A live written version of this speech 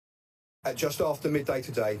At just after midday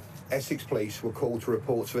today, Essex Police were called to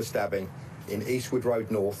reports of a stabbing in Eastwood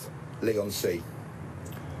Road North, Leigh-on-Sea.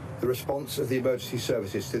 The response of the emergency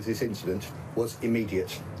services to this incident was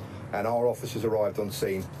immediate, and our officers arrived on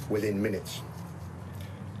scene within minutes.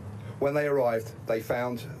 When they arrived, they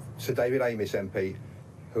found Sir David Amess MP,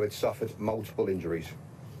 who had suffered multiple injuries.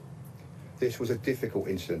 This was a difficult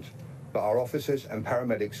incident, but our officers and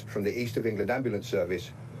paramedics from the East of England Ambulance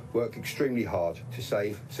Service worked extremely hard to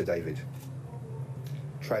save Sir David.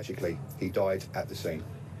 Tragically, he died at the scene.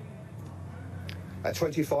 A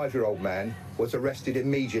 25-year-old man was arrested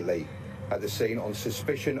immediately at the scene on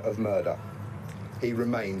suspicion of murder. He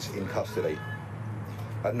remains in custody.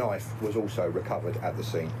 A knife was also recovered at the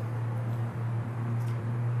scene.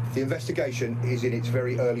 The investigation is in its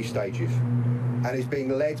very early stages and is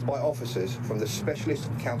being led by officers from the Specialist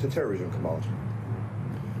Counter-Terrorism Command.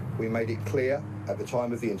 We made it clear at the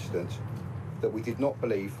time of the incident that we did not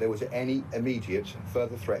believe there was any immediate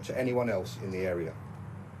further threat to anyone else in the area.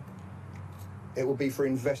 It will be for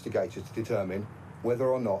investigators to determine whether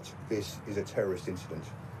or not this is a terrorist incident.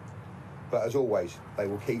 But as always, they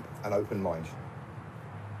will keep an open mind.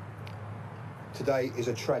 Today is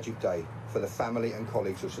a tragic day for the family and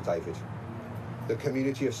colleagues of Sir David, the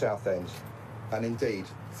community of Southend, and indeed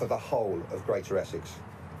for the whole of Greater Essex.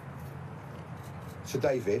 Sir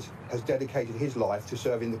David has dedicated his life to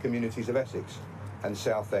serving the communities of Essex and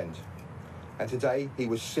Southend, and today he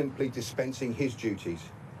was simply dispensing his duties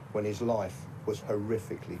when his life was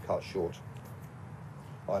horrifically cut short.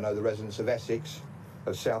 I know the residents of Essex,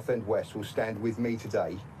 of Southend West, will stand with me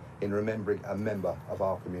today in remembering a member of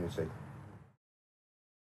our community.